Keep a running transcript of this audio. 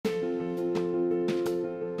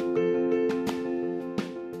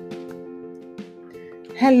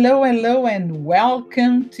Hello, hello, and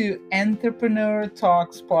welcome to Entrepreneur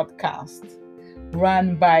Talks podcast,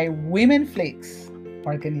 run by Women Flix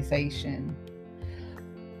organization.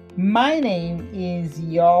 My name is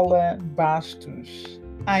Yola Bastos.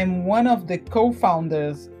 I'm one of the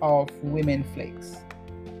co-founders of Women Flix.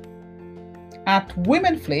 At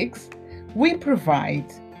Women Flix, we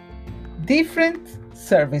provide different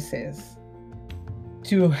services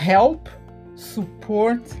to help,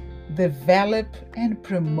 support, develop, and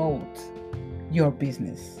promote your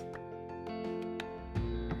business.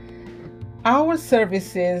 Our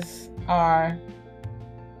services are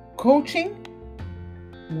coaching,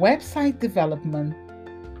 website development,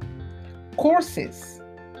 courses,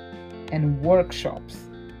 and workshops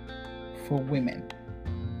for women.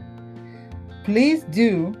 Please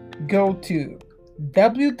do go to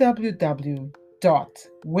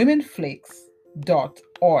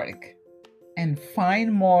www.womenflix.org and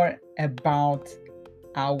find more about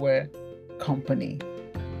our company.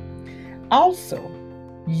 Also,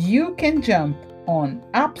 you can jump on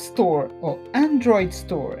App Store or Android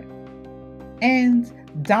Store and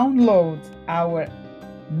download our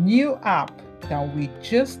new app that we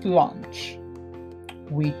just launched,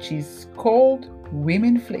 which is called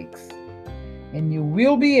Women Flix. And you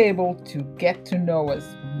will be able to get to know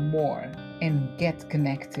us more and get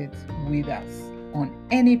connected with us on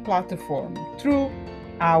any platform through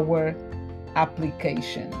our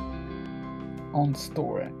application on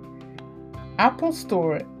Store, Apple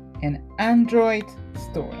Store, and Android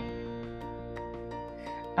Store.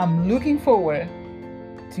 I'm looking forward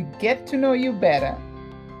to get to know you better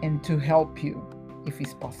and to help you if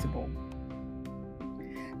it's possible.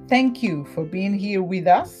 Thank you for being here with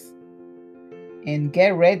us, and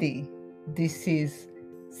get ready. This is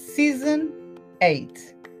season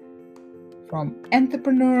 8 from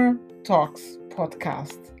Entrepreneur Talks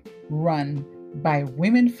podcast, run by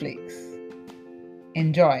Women Flix.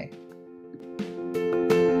 Enjoy.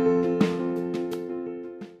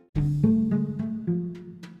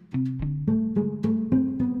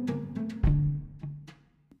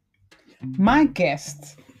 My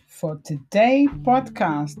guest for today's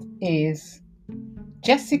podcast is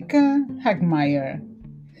Jessica Hagmaier.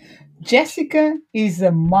 Jessica is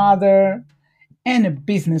a mother and a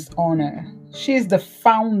business owner. She is the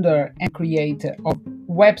founder and creator of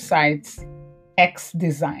Websites X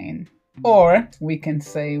Design, or we can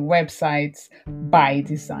say Websites by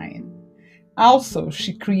Design. Also,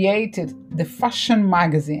 she created the fashion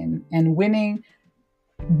magazine and Winning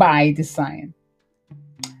by Design.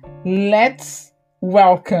 Let's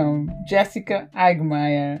welcome Jessica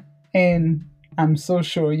Hagmaier, and I'm so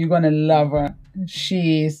sure you're going to love her.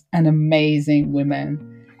 She is an amazing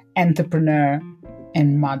woman, entrepreneur,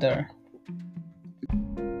 and mother.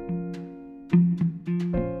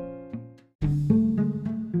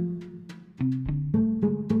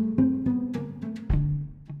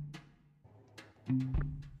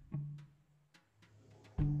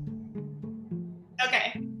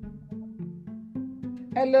 Okay.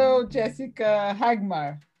 Hello, Jessica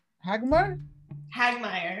Hagmaier. Hagmaier?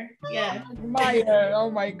 Hagmaier. Yeah. Hagmaier. Oh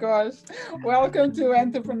my gosh. Welcome to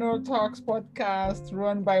Entrepreneur Talks podcast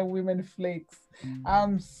run by Women Flix.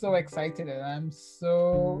 I'm so excited.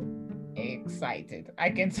 I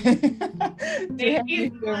can say to have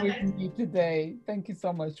you here with me today. Thank you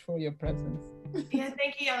so much for your presence. Yeah,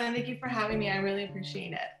 thank you, Ellen. Thank you for having me. I really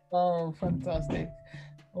appreciate it. Oh, fantastic.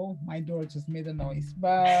 Oh, my door just made a noise,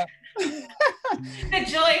 but the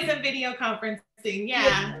joys of video conferencing.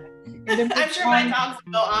 Yeah. I'm sure my dogs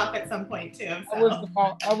will go off at some point too. So. I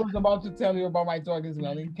was about to tell you about my dog as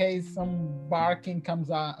well, in case some barking comes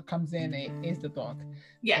in. It's the dog.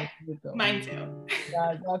 Yeah, mine too.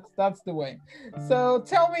 Yeah, that's the way. So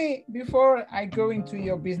tell me, before I go into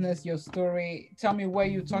your business, your story, tell me where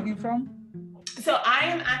you're talking from. So I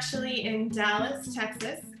am actually in Dallas,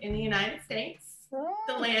 Texas, in the United States.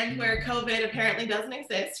 The land where COVID apparently doesn't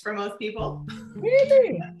exist for most people.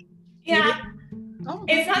 Really? Yeah. Oh.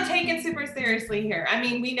 It's not taken super seriously here. I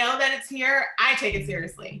mean, we know that it's here. I take it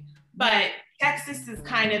seriously. But Texas is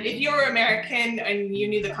kind of, if you were American and you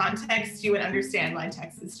knew the context, you would understand why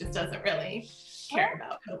Texas just doesn't really care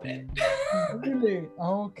about COVID. Really?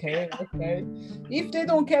 Okay. If they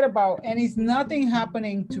don't care about, and it's nothing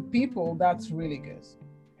happening to people, that's really good.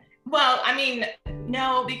 Well, I mean,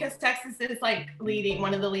 no, because Texas is like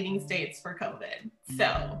one of the leading states for COVID.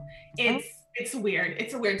 So it's weird.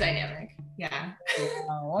 It's a weird dynamic. Yeah.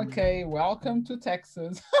 Wow, okay. Welcome to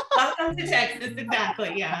Texas. Welcome to Texas.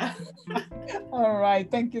 Exactly. Yeah. All right.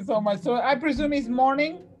 Thank you so much. So I presume it's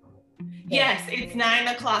morning? Yes, it's 9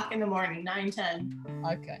 o'clock in the morning,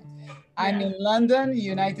 9:10. Okay. I'm in London,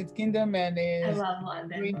 United Kingdom, and I it's love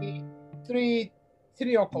London. 3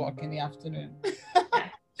 o'clock in the afternoon. Yeah,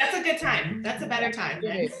 that's a good time. That's a better time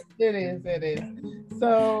then. It is.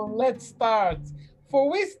 So let's start. Before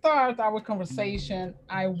we start our conversation,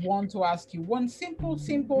 I want to ask you one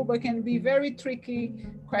simple, but can be very tricky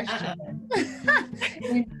question.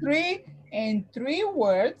 in three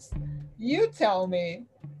words, you tell me,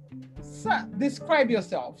 describe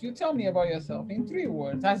yourself. You tell me about yourself in 3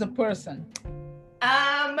 words as a person.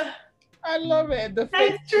 I love it.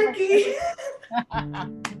 That's tricky.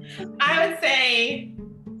 I would say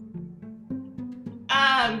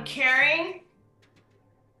caring,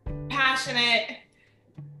 passionate,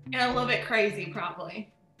 and a little bit crazy,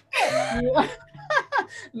 probably.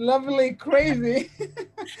 Lovely, crazy. A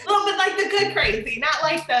little bit like the good crazy, not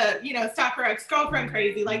like the, stalker ex-girlfriend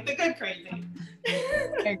crazy, like the good crazy.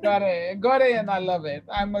 I got it, and I love it.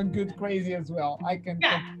 I'm a good crazy as well. I can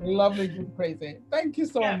lovely good crazy. Thank you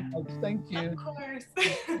so much. Thank you. Of course.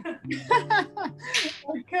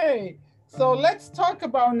 Okay, so let's talk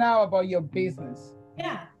about your business.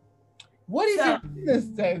 Yeah. What is your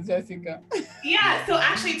business, Jessica? Yeah, so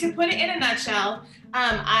actually, to put it in a nutshell,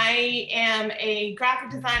 I am a graphic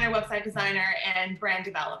designer, website designer, and brand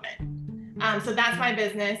development. So that's my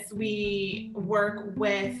business. We work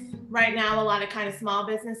with, right now, a lot of kind of small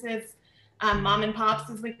businesses, mom and pops,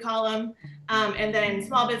 as we call them, and then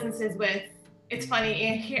small businesses with, it's funny,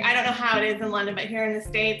 here, I don't know how it is in London, but here in the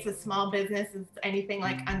States, a small business is anything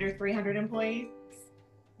like under 300 employees.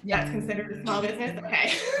 Yeah. That's considered a small business?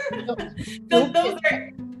 Okay. So those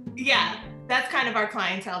are, that's kind of our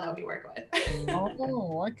clientele that we work with.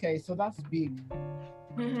 Oh, okay. So that's big.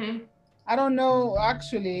 Mm-hmm. I don't know,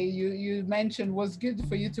 actually, you mentioned, was good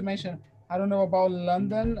for you to mention, I don't know about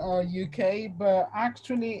London or UK, but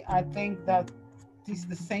actually, I think that it's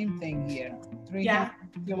the same thing here. 300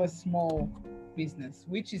 is still a small business,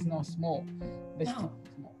 which is not small, but still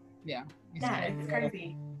small. Yeah. It's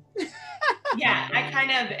crazy. Yeah, I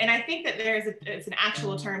kind of, and I think that it's an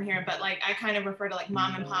actual term here, but like I kind of refer to like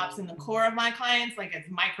mom and pops in the core of my clients, like it's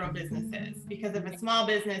micro businesses, because if a small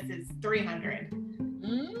business is 300,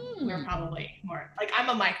 we're probably more, like I'm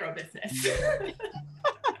a micro business.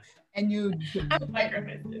 And I'm a micro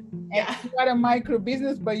business. Yeah. You are a micro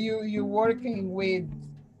business, but you're working with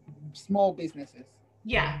small businesses.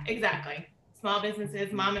 Yeah, exactly. Small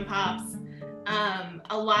businesses, mom and pops.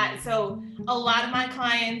 A lot of my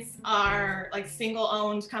clients are like single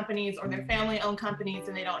owned companies, or they're family owned companies,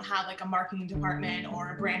 and they don't have like a marketing department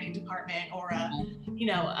or a branding department or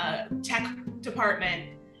a tech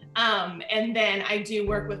department. And then I do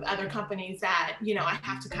work with other companies that, I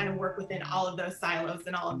have to kind of work within all of those silos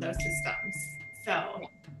and all of those systems. So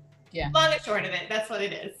long and short of it, that's what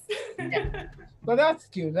it is. But that's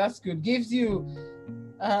good. Gives you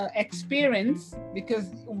experience,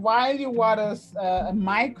 because while you were a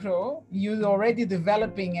micro, you're already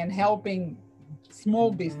developing and helping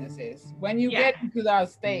small businesses. When you get into that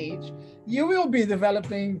stage, you will be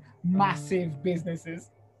developing massive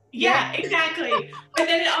businesses. Yeah, exactly. But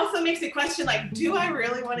then it also makes you question, like, do I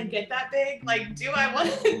really want to get that big? Like, do I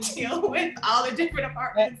want to deal with all the different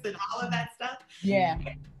apartments and all of that stuff? Yeah,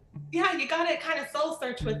 you got to kind of soul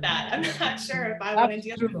search with that. I'm not sure if I want to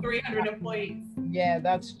deal with 300 employees. Yeah,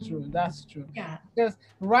 that's true. Yeah. Because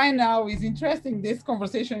right now it's interesting. This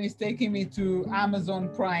conversation is taking me to Amazon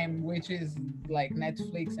Prime, which is like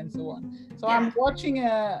Netflix and so on. So I'm watching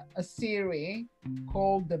a series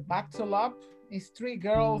called The Battle Up. It's 3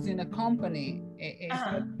 girls in a company. It's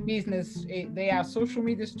a business. They are social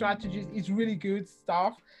media strategies. It's really good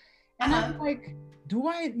stuff. And I'm like,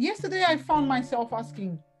 yesterday I found myself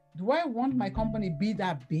asking, do I want my company be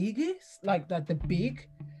that biggest? Like that the big?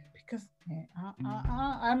 Because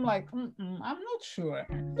I'm like, I'm not sure.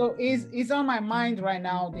 So it's on my mind right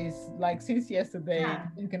now, this, like since yesterday,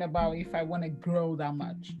 thinking about if I want to grow that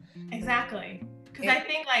much. Exactly. Because I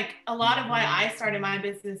think like a lot of why I started my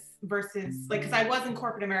business versus like, because I was in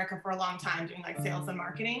corporate America for a long time doing like sales and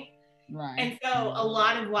marketing. Right. And so a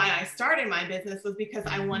lot of why I started my business was because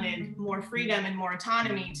I wanted more freedom and more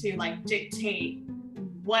autonomy to like dictate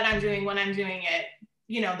what I'm doing, when I'm doing it,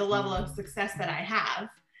 the level of success that I have.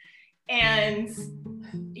 And,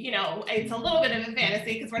 it's a little bit of a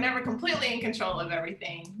fantasy because we're never completely in control of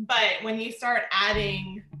everything. But when you start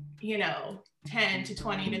adding, 10 to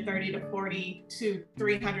 20 to 30 to 40 to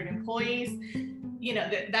 300 employees,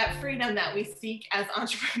 that freedom that we seek as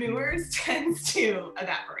entrepreneurs tends to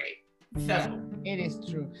evaporate. So it is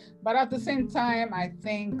true. But at the same time, I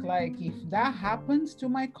think like if that happens to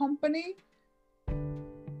my company,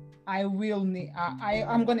 I will need,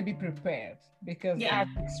 I'm going to be prepared because Yeah.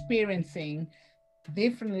 I'm experiencing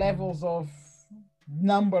different levels of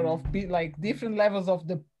number of like different levels of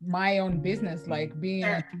the my own business, like being a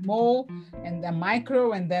Sure. small and a micro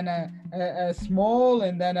and then a small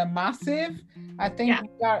and then a massive. I think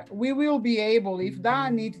we will be able, if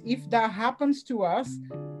that happens to us,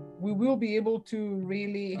 we will be able to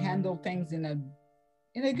really handle things in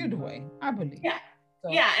a good way, I believe. Yeah. So,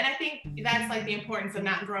 yeah, and I think that's like the importance of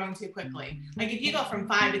not growing too quickly. Like if you go from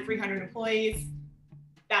 5 to 300 employees,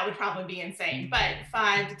 that would probably be insane. But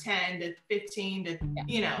 5 to 10 to 15 to,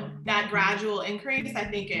 that gradual increase, I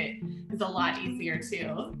think it is a lot easier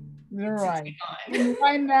to right. take on.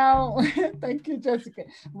 Right now, thank you, Jessica.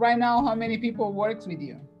 Right now, how many people works with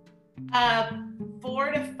you?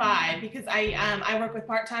 4 to 5, because I work with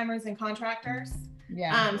part-timers and contractors.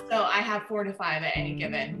 Yeah. So I have 4 to 5 at any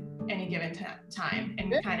given time, and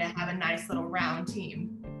we kind of have a nice little round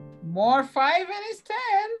team. More 5 and it's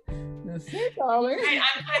 10. That's it, darling.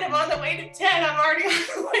 I'm kind of on the way to 10. I'm already on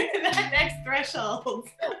the way to that next threshold.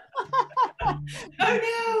 Oh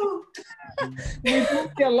no. We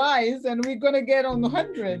realize and we're gonna get on the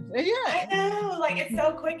hundreds. Yeah. I know, like it's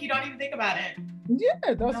so quick, you don't even think about it.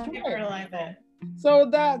 Yeah, that's don't right. Realize it.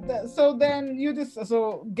 So then you just,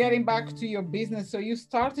 so getting back to your business, so you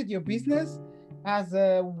started your business as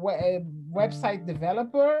a website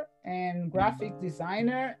developer and graphic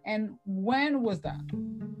designer, and when was that?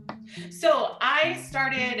 So I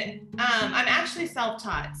started, I'm actually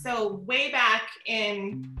self-taught. So way back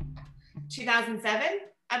in 2007,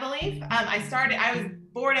 I believe, I was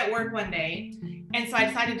bored at work one day, and so I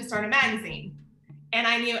decided to start a magazine. And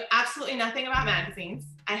I knew absolutely nothing about magazines.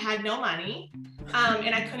 I had no money,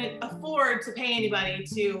 and I couldn't afford to pay anybody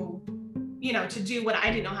to do what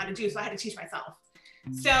I didn't know how to do. So I had to teach myself.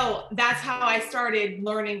 So that's how I started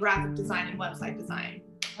learning graphic design and website design.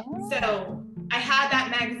 So I had that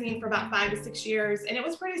magazine for about 5 to 6 years, and it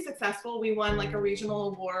was pretty successful. We won like a regional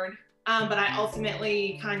award, but I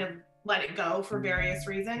ultimately kind of let it go for various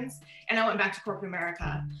reasons, and I went back to corporate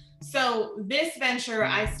America. So this venture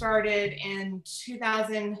I started in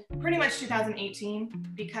pretty much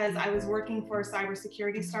 2018, because I was working for a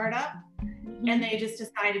cybersecurity startup, and they just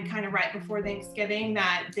decided kind of right before Thanksgiving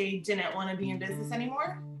that they didn't want to be in business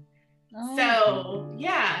anymore. So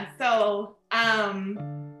yeah,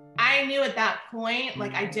 I knew at that point,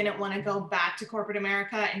 like I didn't want to go back to corporate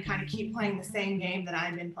America and kind of keep playing the same game that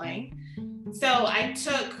I'd been playing. So I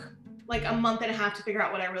took like a month and a half to figure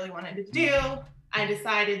out what I really wanted to do. I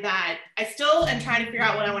decided that I still am trying to figure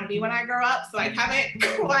out what I want to be when I grow up. So I haven't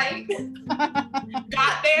quite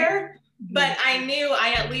got there, but I knew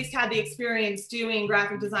I at least had the experience doing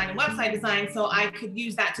graphic design and website design, so I could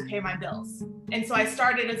use that to pay my bills. And so I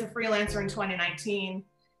started as a freelancer in 2019.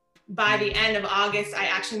 By the end of August, I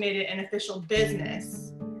actually made it an official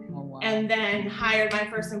business. Oh, wow. And then hired my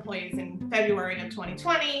first employees in February of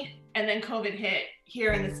 2020. And then COVID hit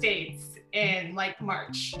here in the States in like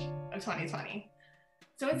March of 2020.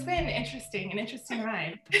 So it's been an interesting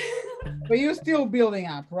ride. But you're still building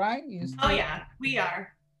up, right? Oh yeah, we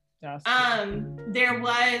are. There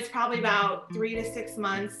was probably about 3 to 6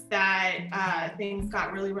 months that things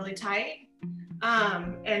got really, really tight.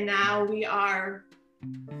 And now we're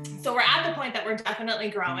at the point that we're definitely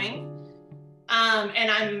growing.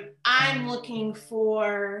 And I'm looking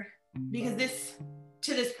for, because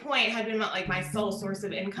to this point had been like my sole source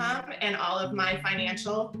of income and all of my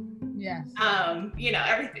financial,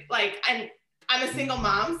 everything, like I'm a single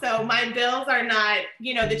mom, so my bills are not,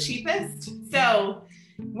 the cheapest. So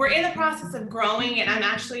we're in the process of growing, and I'm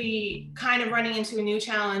actually kind of running into a new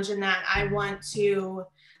challenge in that I want to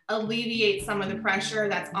alleviate some of the pressure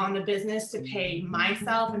that's on the business to pay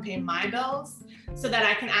myself and pay my bills, so that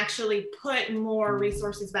I can actually put more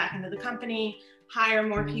resources back into the company, hire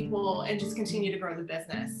more people, and just continue to grow the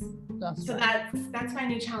business. That's my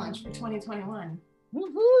new challenge for 2021.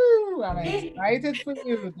 Woohoo! I'm excited for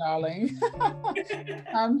you, darling.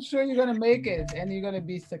 I'm sure you're gonna make it, and you're gonna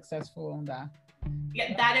be successful on that.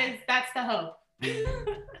 Yeah, that's the hope.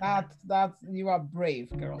 That's you are brave,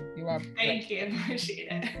 girl. You are brave. Thank you. Appreciate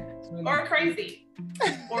it. Really or crazy.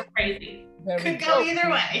 Could go either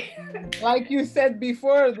way. Like you said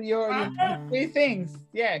before, your 3 things.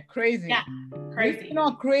 Yeah, crazy. Yeah, crazy. If you're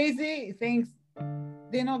not crazy, things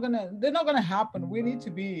they're not gonna happen. We need to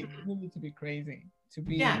be crazy to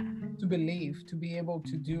believe, to be able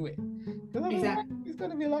to do it. Exactly. It's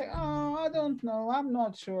gonna be like, oh, I don't know, I'm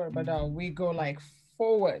not sure, but we go like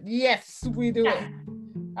forward. Yes, we do it.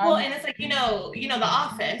 Well, and it's like, The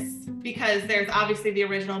Office, because there's obviously the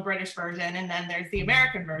original British version, and then there's the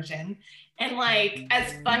American version. And like,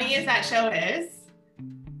 as funny as that show is,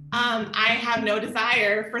 I have no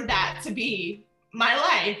desire for that to be my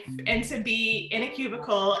life and to be in a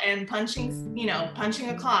cubicle and punching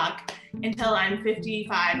a clock until I'm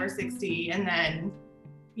 55 or 60. And then,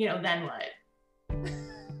 then what?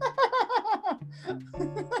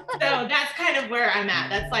 So that's kind of where I'm at.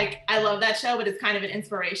 That's like, I love that show, but it's kind of an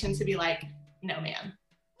inspiration to be like, no, man,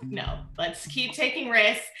 no, let's keep taking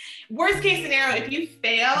risks. Worst case scenario, if you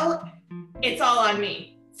fail, it's all on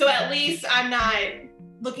me. So at least I'm not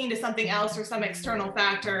looking to something else or some external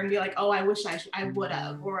factor and be like, oh, I wish I would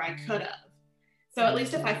have, or I could have. So at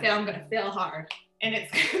least if I fail, I'm going to fail hard, and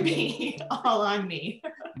it's going to be all on me.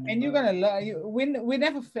 And you're going to learn. We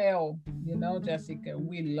never fail, Jessica.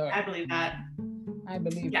 We learn. I believe that. I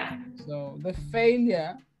believe that. So the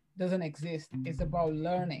failure doesn't exist. It's about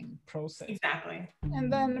learning process. Exactly.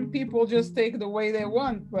 And then people just take the way they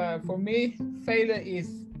want. But for me, failure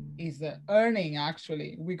is earning.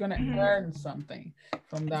 Actually, we're gonna earn something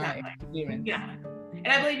from that experience. Yeah, and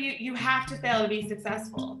I believe you have to fail to be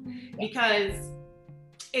successful, because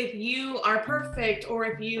if you are perfect or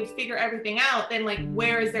if you figure everything out, then like,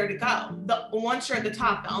 where is there to go? Once you're at the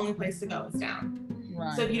top, the only place to go is down.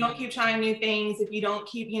 Right. So if you don't keep trying new things, if you don't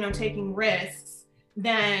keep taking risks,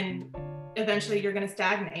 then eventually you're going to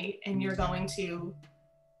stagnate and you're going to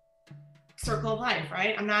circle of life,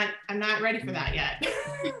 right? I'm not ready for that yet.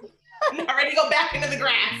 I'm not ready to go back into the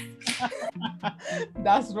grass.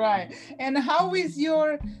 That's right. And how has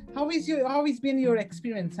been your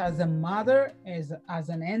experience as a mother, as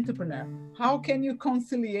an entrepreneur? How can you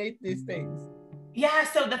conciliate these things? Yeah,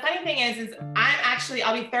 so the funny thing is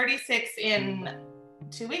I'll be 36 in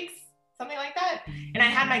 2 weeks, something like that. And I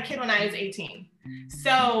had my kid when I was 18.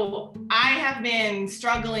 So I have been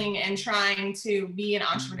struggling and trying to be an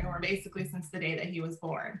entrepreneur basically since the day that he was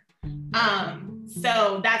born.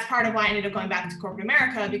 So that's part of why I ended up going back to corporate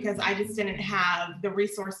America, because I just didn't have the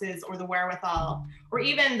resources or the wherewithal or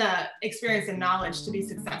even the experience and knowledge to be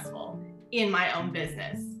successful in my own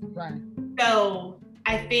business. Right. So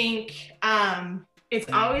I think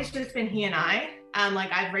it's always just been he and I.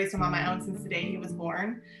 Like, I've raised him on my own since the day he was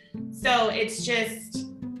born. So it's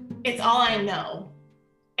all I know.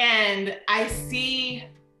 And I see,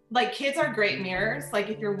 like, kids are great mirrors. Like,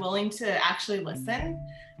 if you're willing to actually listen,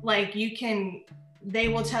 like, they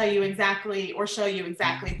will tell you exactly or show you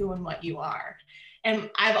exactly who and what you are. And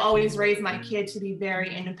I've always raised my kid to be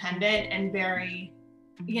very independent and very,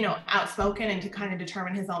 outspoken and to kind of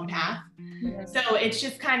determine his own path. Yeah. So it's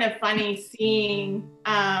just kind of funny seeing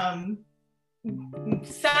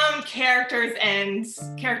some characters and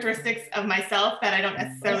characteristics of myself that I don't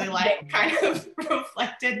necessarily like kind of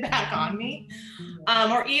reflected back on me.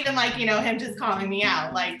 Or even like, him just calling me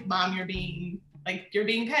out, like, Mom, you're being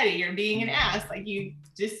petty, you're being an ass. Like, you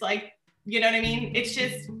just, like, you know what I mean?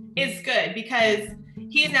 It's good because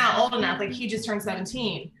he's now old enough, like, he just turned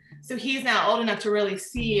 17. So he's now old enough to really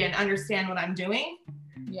see and understand what I'm doing.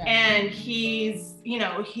 Yeah. And he's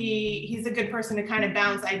a good person to kind of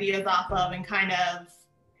bounce ideas off of, and kind of,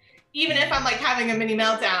 even if I'm like having a mini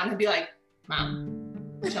meltdown, he'll be like,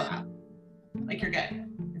 Mom, chill out. Like, you're good.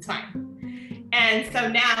 It's fine. And so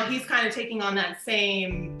now he's kind of taking on that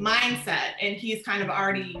same mindset, and he's kind of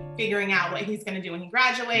already figuring out what he's going to do when he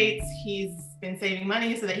graduates. He's been saving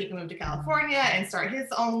money so that he can move to California and start his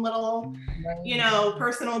own little,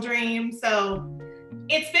 personal dream. So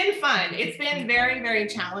it's been fun. It's been very, very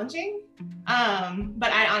challenging.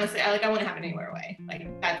 But I honestly, I wouldn't have it anywhere away. Like,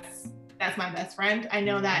 that's my best friend. I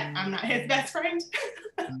know that I'm not his best friend.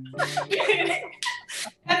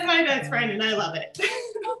 That's my best friend, and I love it.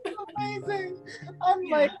 Amazing. I'm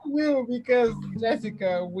like you, because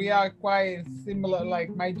Jessica, we are quite similar. Like,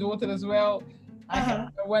 my daughter as well. I had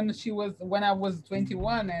her when I was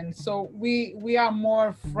 21, and so we are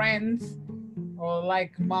more friends, or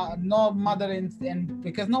like no mother and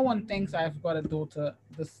because no one thinks I've got a daughter.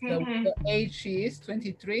 The age she is,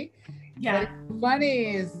 23. Yeah. But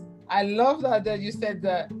funny is, I love that you said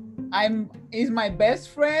that is my best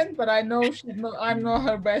friend, but I know I'm not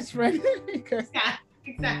her best friend because. Yeah,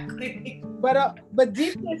 exactly. But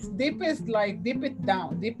deep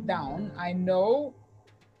down,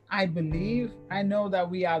 I believe that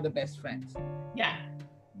we are the best friends. Yeah.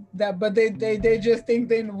 But they just think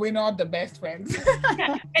we're not the best friends.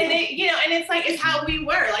 Yeah. And and it's how we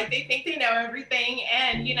were. Like, they think they know everything,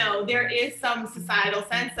 and there is some societal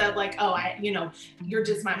sense of like, oh, you're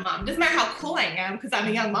just my mom. Doesn't matter how cool I am because I'm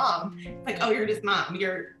a young mom. It's like, oh, you're just mom.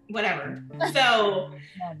 You're whatever. So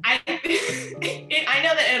I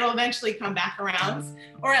know that it'll eventually come back around,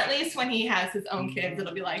 or at least when he has his own kids,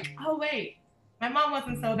 it'll be like, oh wait, my mom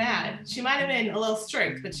wasn't so bad. She might have been a little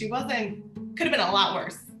strict, but she wasn't. Could have been a lot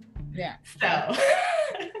worse. Yeah. So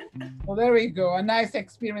Well, there we go. A nice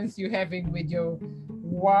experience you having with your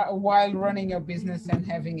while running your business and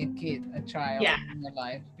having a kid, a child Yeah. in your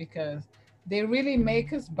life, because they really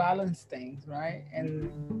make us balance things, right?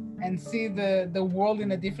 And see the world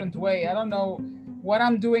in a different way. I don't know what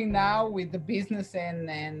I'm doing now with the business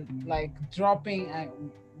and like dropping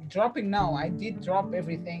now. I did drop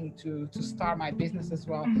everything to start my business as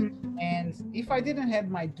well. And if I didn't have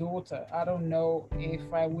my daughter, I don't know if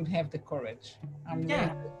I would have the courage. I'm really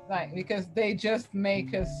Yeah. like, because they just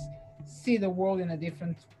make us see the world in a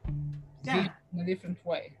different Yeah. in a different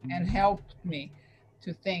way and helped me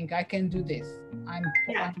to think I can do this.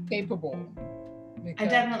 Yeah. I'm capable, I because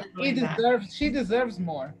definitely believe that. she deserves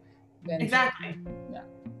more than Exactly. yeah.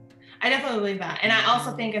 I definitely believe that. And I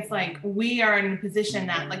also think it's like we are in a position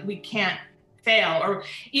that like we can't fail, or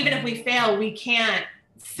even if we fail, we can't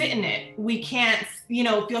sit in it. We can't,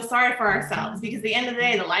 feel sorry for ourselves, because at the end of the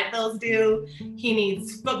day, the light bill's due. He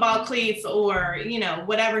needs football cleats, or,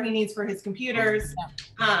 whatever he needs for his computers.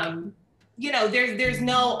 There's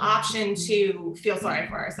no option to feel sorry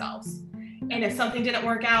for ourselves. And if something didn't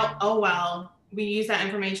work out, oh well, we use that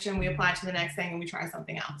information, we apply to the next thing, and we try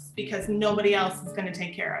something else, because nobody else is going to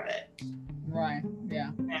take care of it. Right.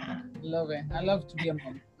 Yeah. Yeah. Love it. I love to be a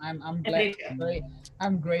mom. I'm Me glad. too.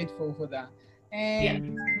 I'm grateful for that. Yeah.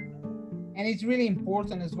 And it's really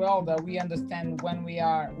important as well that we understand when we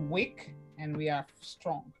are weak and we are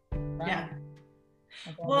strong. Right? Yeah.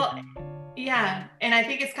 Well, yeah. And I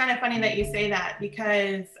think it's kind of funny that you say that,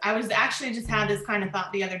 because I was actually just had this kind of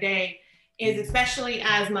thought the other day, is especially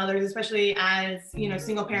as mothers, especially as,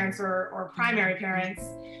 single parents or primary parents,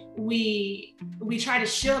 we try to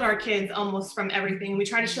shield our kids almost from everything. We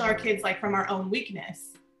try to shield our kids like from our own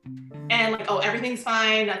weakness, and like, oh, everything's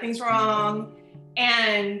fine, nothing's wrong.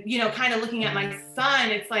 And, kind of looking at my son,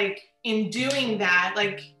 it's like, in doing that,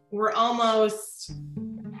 like, we're almost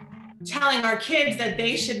telling our kids that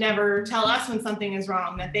they should never tell us when something is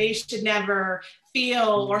wrong, that they should never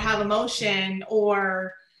feel or have emotion,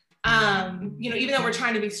 or, even though we're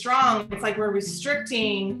trying to be strong, it's like we're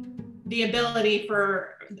restricting the ability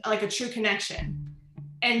for like a true connection.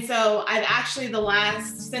 And so I've actually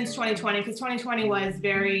since 2020, because 2020 was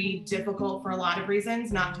very difficult for a lot of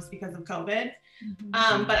reasons, not just because of COVID.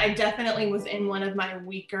 But I definitely was in one of my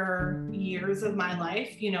weaker years of my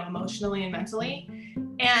life, emotionally and mentally.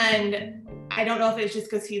 And I don't know if it's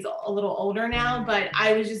just because he's a little older now, but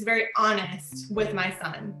I was just very honest with my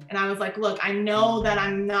son. And I was like, look, I know that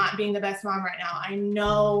I'm not being the best mom right now. I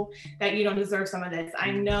know that you don't deserve some of this.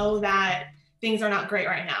 I know that things are not great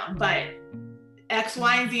right now, but X,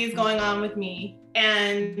 Y, and Z is going on with me.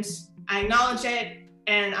 And I acknowledge it,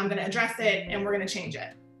 and I'm going to address it, and we're going to change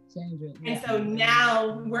it. And so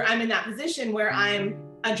now I'm in that position where I'm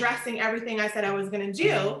addressing everything I said I was going to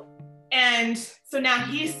do. And so now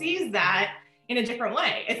he sees that in a different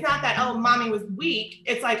way. It's not that, oh, mommy was weak.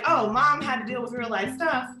 It's like, oh, mom had to deal with real life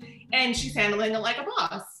stuff, and she's handling it like a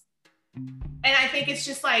boss. And I think it's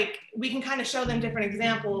just like, we can kind of show them different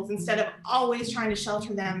examples instead of always trying to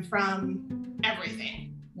shelter them from everything.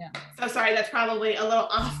 Yeah. So sorry, that's probably a little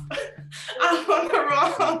off on the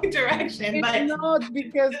wrong direction. It's but not,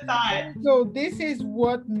 because so this is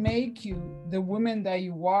what make you the woman that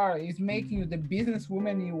you are, is making you the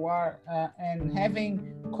businesswoman you are, and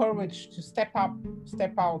having courage to step out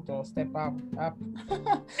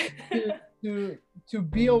to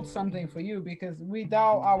build something for you. Because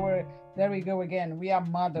without there we go again, we are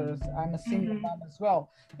mothers. I'm a single mom as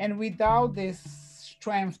well, and without this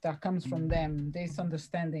strength that comes from them, this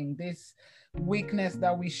understanding, this weakness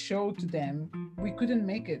that we show to them, we couldn't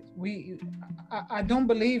make it. I don't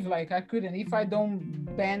believe like I couldn't, if I don't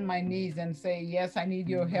bend my knees and say, yes, I need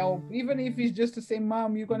your help, even if it's just to say,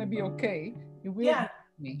 mom, you're gonna be okay. It will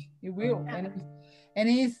me. It will. And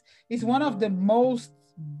it's one of the most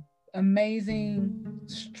amazing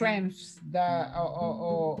strengths that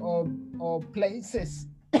or places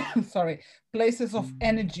places of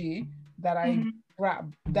energy that I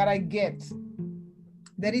that I get.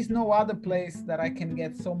 There is no other place that I can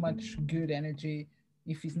get so much good energy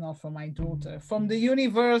if it's not from my daughter, from the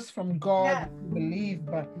universe, from God, I believe.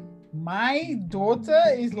 But my daughter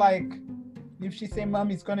is like, if she say,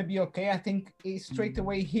 mom, it's gonna be okay, I think it straight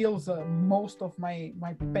away heals most of my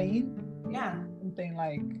pain. Yeah. Something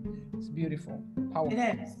like, it's beautiful, powerful.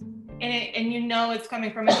 It is. And it's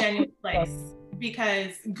coming from a genuine place.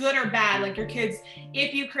 Because good or bad, like your kids,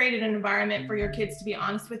 if you created an environment for your kids to be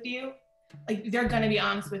honest with you, like they're gonna be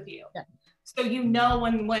honest with you. Yeah. So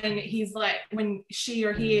when he's like, when she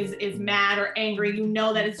or he is mad or angry,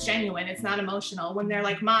 that it's genuine, it's not emotional. When they're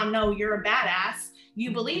like, mom, no, you're a badass,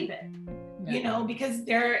 you believe it. you know, because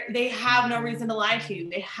they have no reason to lie to you.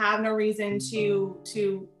 They have no reason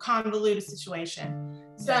to convolute a situation.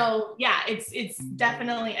 So yeah, it's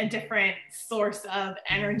definitely a different source of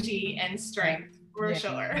energy and strength for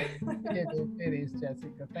sure. It is,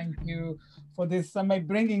 Jessica. Thank you for this.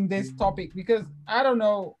 Bringing this topic, because I don't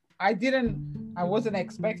know, I wasn't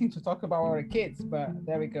expecting to talk about our kids, but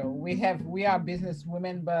there we go. We are business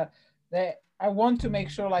women, but I want to make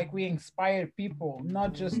sure like we inspire people,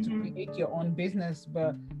 not just to create your own business,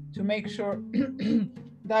 but to make sure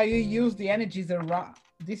that you use the energies around.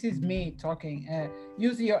 This is me talking.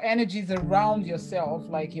 Use your energies around yourself,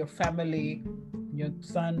 like your family, your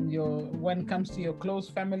son, when it comes to your close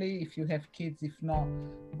family, if you have kids, if not,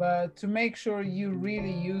 but to make sure you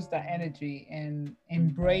really use that energy and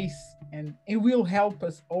embrace, and it will help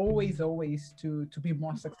us always to be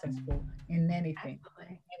more successful in anything.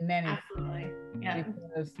 Absolutely. Yeah.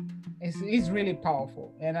 Because it's really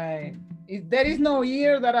powerful, and there is no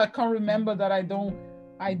year that I can't remember that I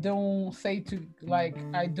don't say to, like,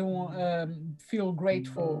 I don't feel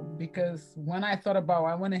grateful, because when I thought about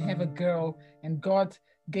I want to have a girl, and God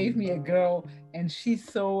gave me a girl, and she's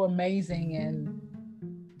so amazing, and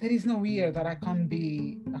there is no year that I can't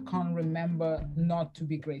remember not to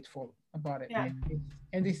be grateful about it. Yeah.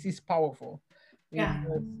 And this is powerful. Yeah.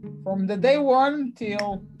 From the day one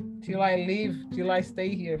till I leave, till I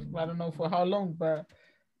stay here, I don't know for how long, but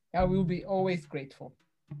I will be always grateful.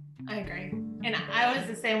 I agree. And I was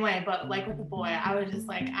the same way, but like with the boy, I was just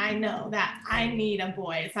like, I know that I need a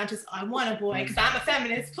boy. It's not just I want a boy because I'm a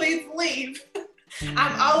feminist, please leave.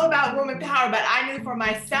 I'm all about woman power, but I knew for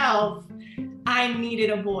myself, I needed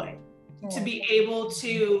a boy to be able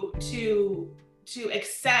to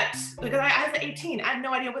accept, because I was 18. I had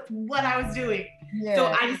no idea what I was doing. Yeah.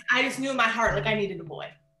 So I just knew in my heart, like I needed a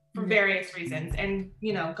boy for various reasons. And,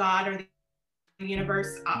 you know, God or the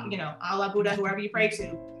universe, you know, Allah, Buddha, whoever you pray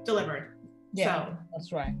to, delivered. Yeah, so.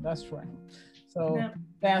 That's right. So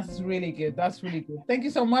that's really good. Thank you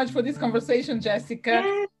so much for this conversation, Jessica.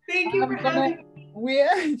 Yes, thank you for having me.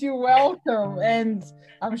 You're welcome. And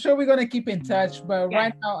I'm sure we're going to keep in touch, but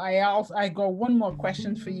right now I got one more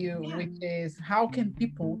question for you, which is, how can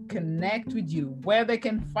people connect with you, where they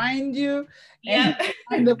can find you, and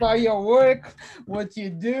find about your work, what you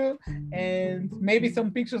do, and maybe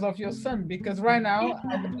some pictures of your son, because right now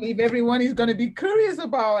I believe everyone is going to be curious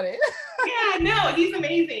about it. Yeah, no, he's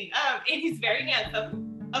amazing. And he's very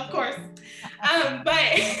handsome, of course.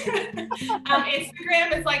 But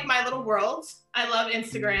Instagram is like my little world. I love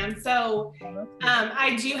Instagram. So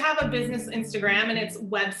I do have a business Instagram, and it's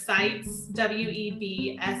websites,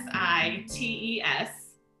 WEBSITES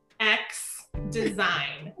X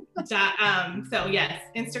Design. So yes,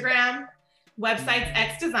 Instagram, websites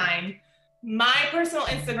X Design. My personal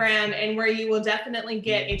Instagram, and where you will definitely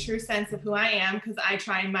get a true sense of who I am, because I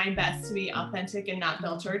try my best to be authentic and not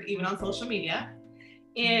filtered, even on social media,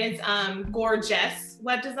 is Gorgeous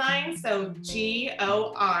Web Design. So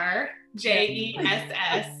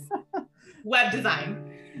GORJESS Web Design.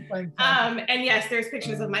 And yes, there's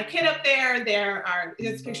pictures of my kid up there.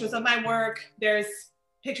 There's pictures of my work. There's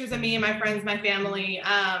pictures of me and my friends, my family.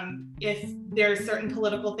 If there's certain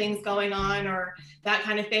political things going on or that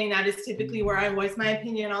kind of thing, that is typically where I voice my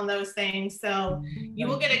opinion on those things. So you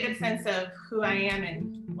will get a good sense of who I am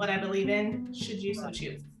and what I believe in, should you so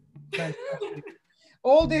choose.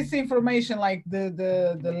 All this information, like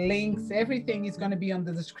the links, everything is going to be on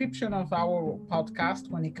the description of our podcast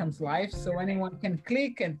when it comes live, so anyone can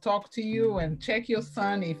click and talk to you and check your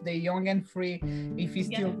son if they're young and free, if he's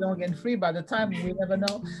still young and free by the time, we never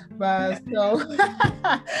know, but so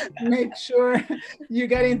make sure you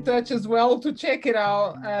get in touch as well to check it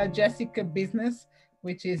out. Jessica Business,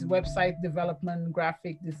 which is website development,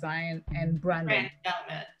 graphic design, and branding. Brand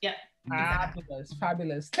development. Yep.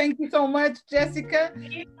 Fabulous. Thank you so much, Jessica.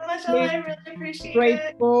 Thank you so much. I really appreciate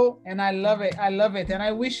Grateful, and I love it. And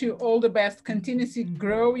I wish you all the best. Continuously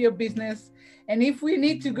grow your business. And if we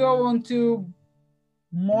need to go on to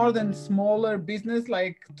more than smaller business,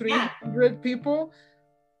 like 300 people,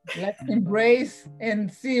 let's embrace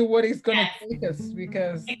and see what it's going to take us,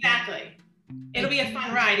 because exactly, it'll be a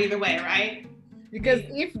fun ride either way, right? Because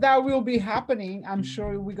if that will be happening, I'm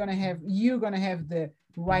sure you're gonna have the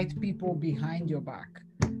right people behind your back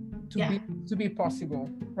to be possible,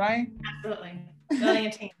 right? Absolutely.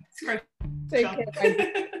 Brilliant team. Take care.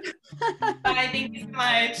 Bye. Thank you so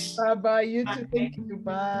much. Bye. You too. Thank you.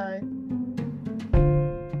 Bye.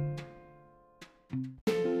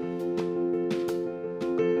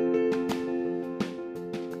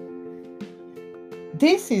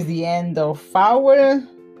 This is the end of our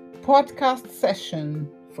podcast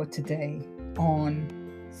session for today on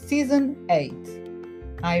Season 8.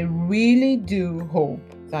 I really do hope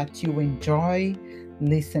that you enjoy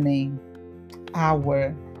listening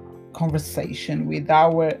our conversation with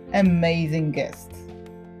our amazing guests.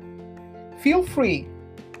 Feel free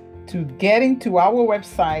to get into our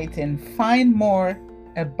website and find more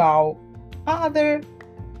about other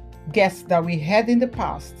guests that we had in the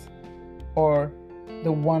past or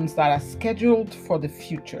the ones that are scheduled for the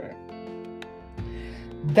future.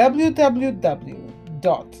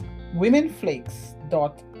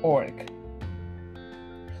 www.womenflix.org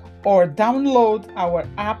or download our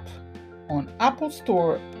app on Apple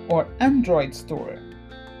Store or Android Store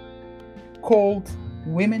called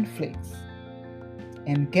WomenFlix,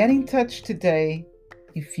 and get in touch today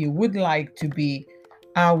if you would like to be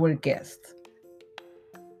our guest.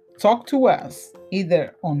 Talk to us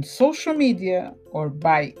either on social media or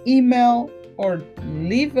by email, or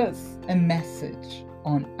leave us a message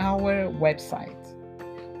on our website.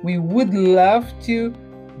 We would love to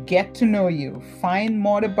get to know you, find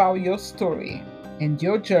more about your story and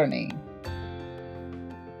your journey,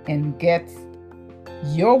 and get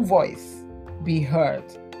your voice be heard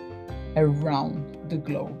around the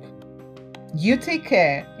globe. You take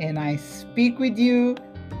care, and I speak with you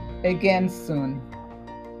again soon.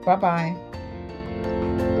 Bye-bye.